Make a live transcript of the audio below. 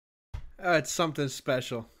It's something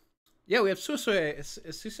special. Yeah, we have Suisei.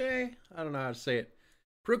 Suisei? I don't know how to say it.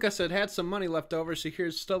 Pruka said, had some money left over, so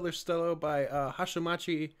here's Stellar Stello by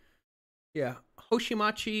Hoshimachi. Yeah,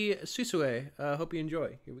 Hoshimachi Suisei. Hope you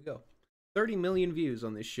enjoy. Here we go. 30 million views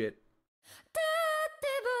on this shit.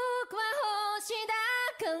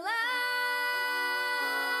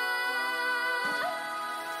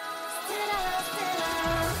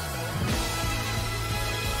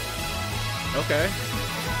 Okay.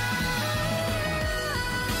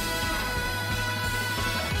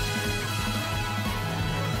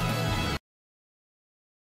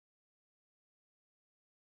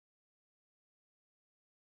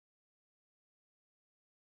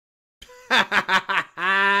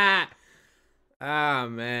 Ah,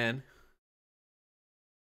 man.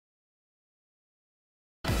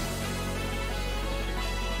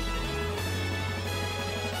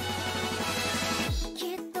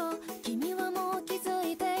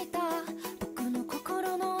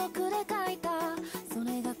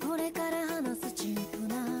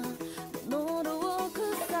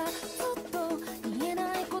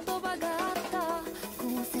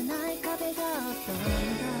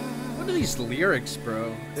 What are these lyrics,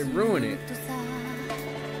 bro? They ruin it.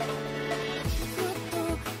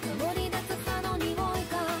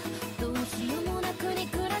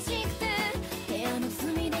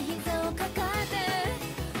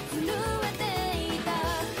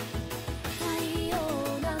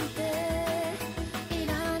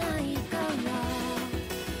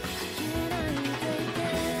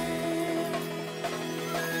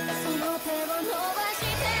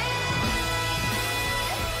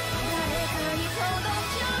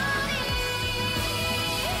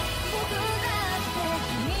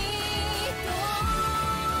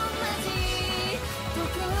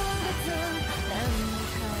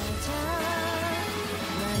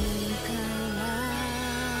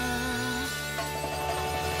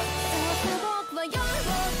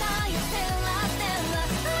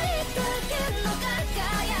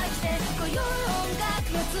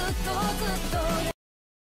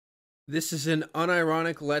 This is an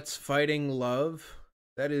unironic let's fighting love.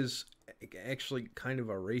 That is actually kind of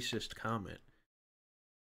a racist comment.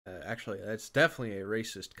 Actually, that's definitely a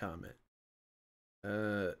racist comment.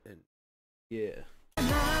 And yeah.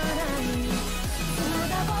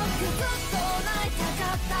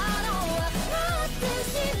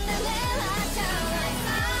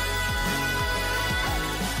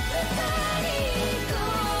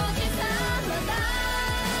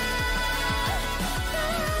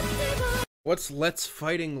 What's let's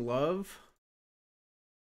fighting love?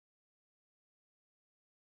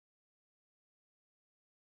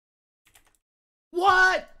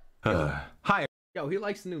 What? Hi. Yo, he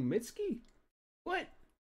likes the new Mitsuki? What?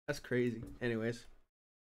 That's crazy. Anyways.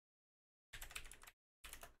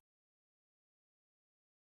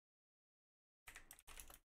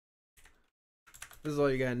 This is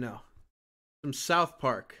all you gotta know. Some South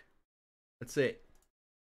Park. That's it.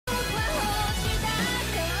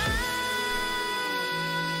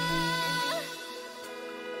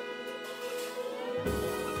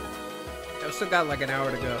 I've still got like an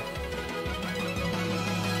hour to go.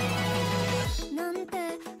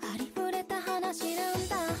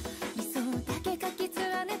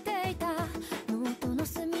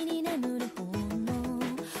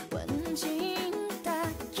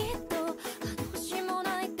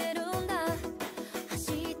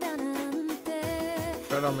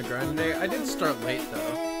 Start on the grind today. I did start late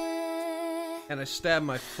though, and I stabbed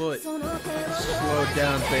my foot. Slowed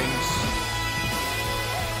down things.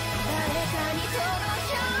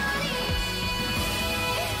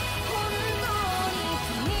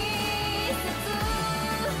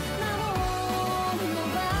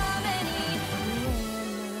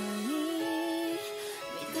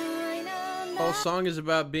 The whole song is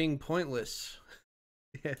about being pointless.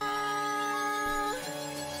 Yeah.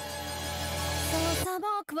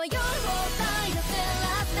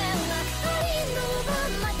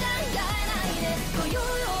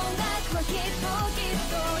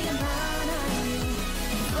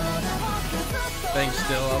 Thanks,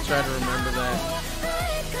 still. I'll try to remember that.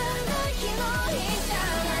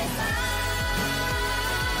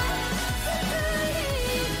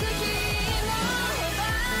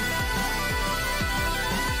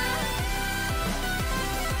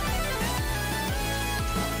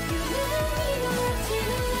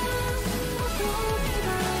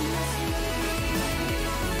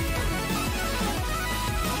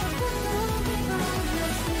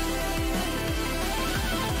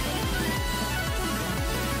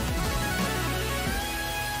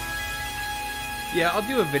 Yeah, I'll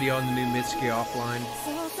do a video on the new Mitsuki offline.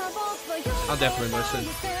 I'll definitely listen.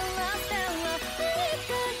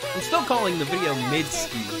 I'm still calling the video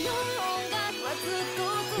mid-ski,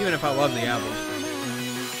 even if I love the album.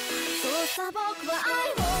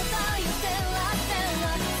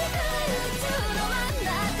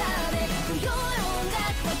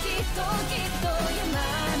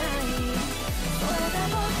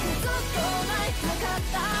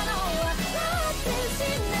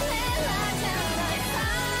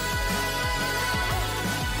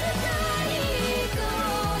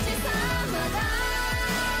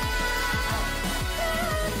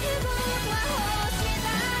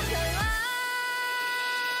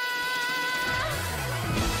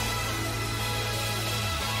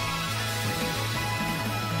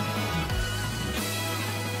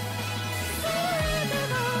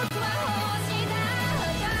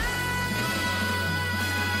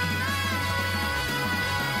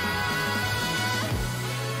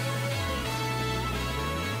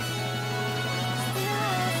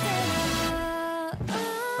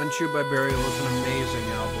 Unchewed by Burial is an amazing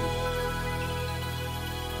album.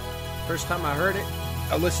 First time I heard it,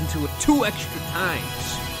 I listened to it 2 extra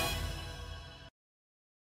times.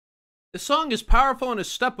 The song is powerful and a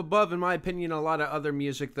step above, in my opinion, a lot of other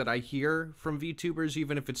music that I hear from VTubers,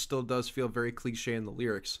 even if it still does feel very cliche in the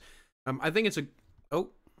lyrics. I think it's a... Oh.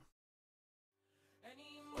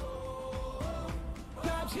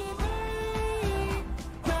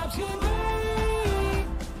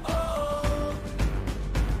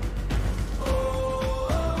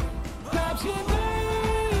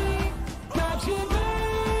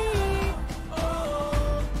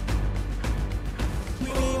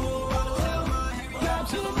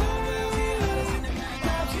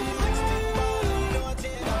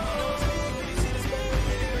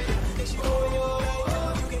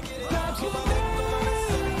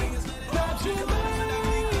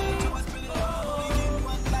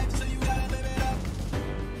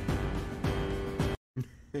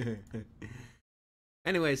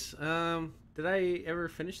 Anyways, did I ever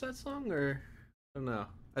finish that song, or I don't know?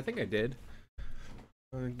 I think I did.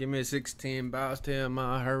 Give me a 16, boss him,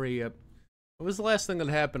 hurry up. What was the last thing that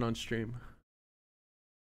happened on stream?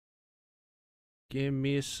 Give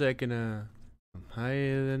me a second, I'm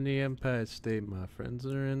higher than the Empire State. My friends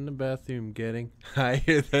are in the bathroom getting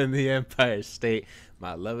higher than the Empire State.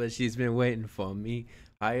 My lover, she's been waiting for me.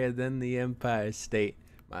 Higher than the Empire State.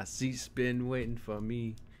 My seat's been waiting for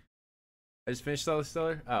me. I just finished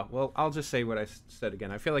Stellar? Oh, well, I'll just say what I said again.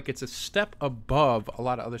 I feel like it's a step above a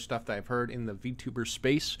lot of other stuff that I've heard in the VTuber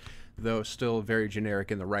space, though still very generic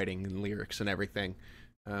in the writing and lyrics and everything.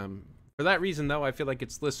 For that reason, though, I feel like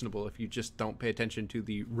it's listenable if you just don't pay attention to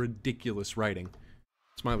the ridiculous writing.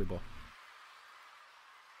 Smiley ball.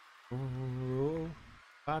 Oh,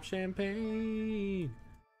 pop champagne.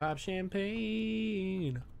 Pop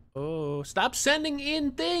champagne. Oh, stop sending in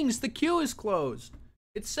things. The queue is closed.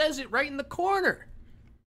 It says it right in the corner.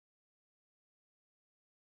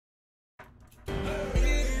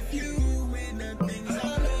 If you win the things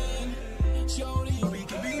I'm in, shorty, we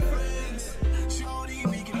can be friends. Shorty,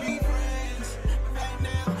 we can be friends. Right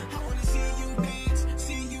now, I wanna see you dance.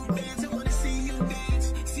 See you dance, I wanna see you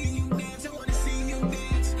dance. See you dance, I wanna see you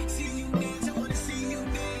dance. See you dance, I wanna see you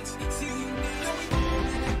dance. See you dance. Now we all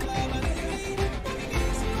in the club, I like it. Baby,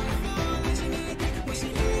 dance on the floor, what you need. What you need,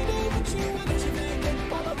 baby, what you want, what you make.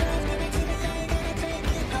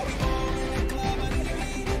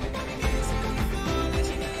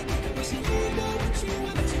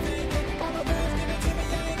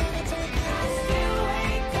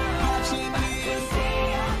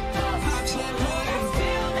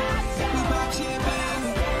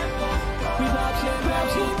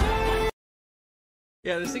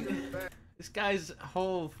 Yeah, this guy's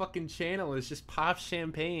whole fucking channel is just pop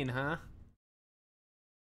champagne, huh?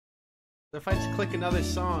 So if I just click another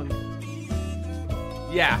song,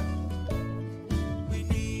 yeah.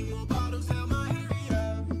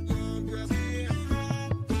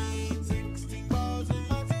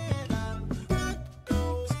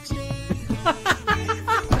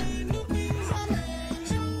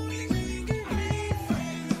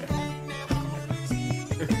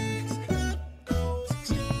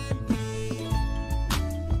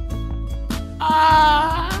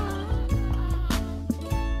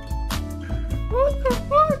 What the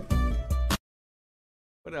fuck?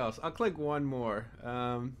 What else? I'll click one more.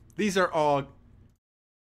 These are all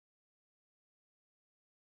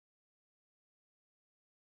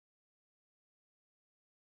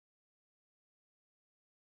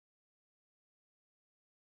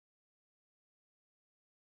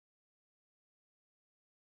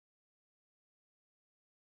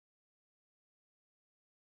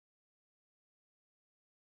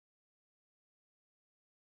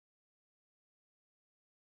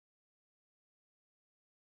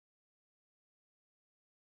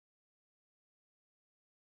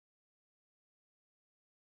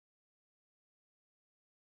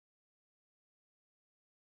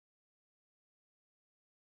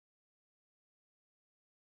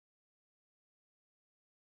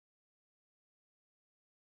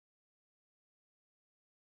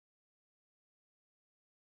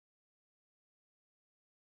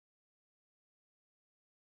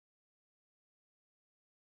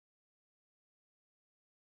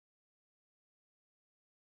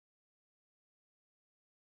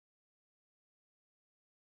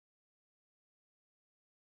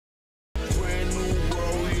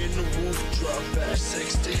All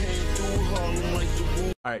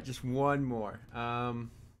right, just one more.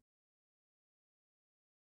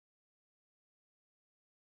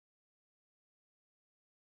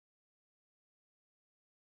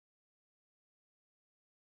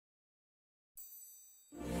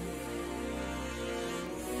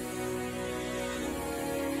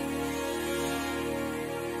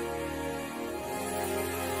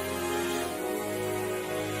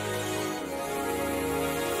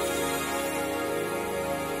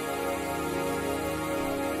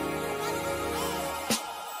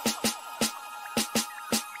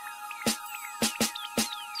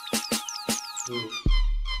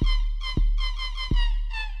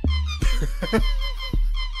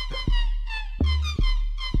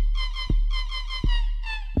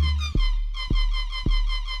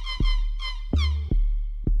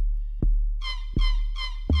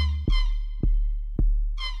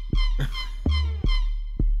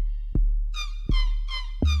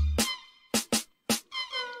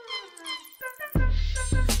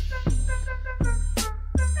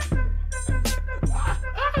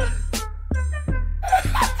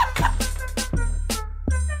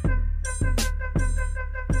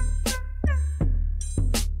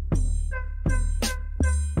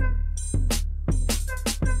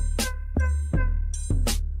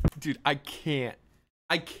 Dude, I can't.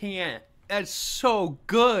 I can't. That's so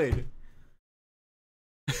good.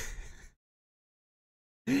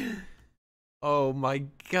 Oh my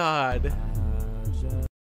god.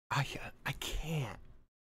 I can't.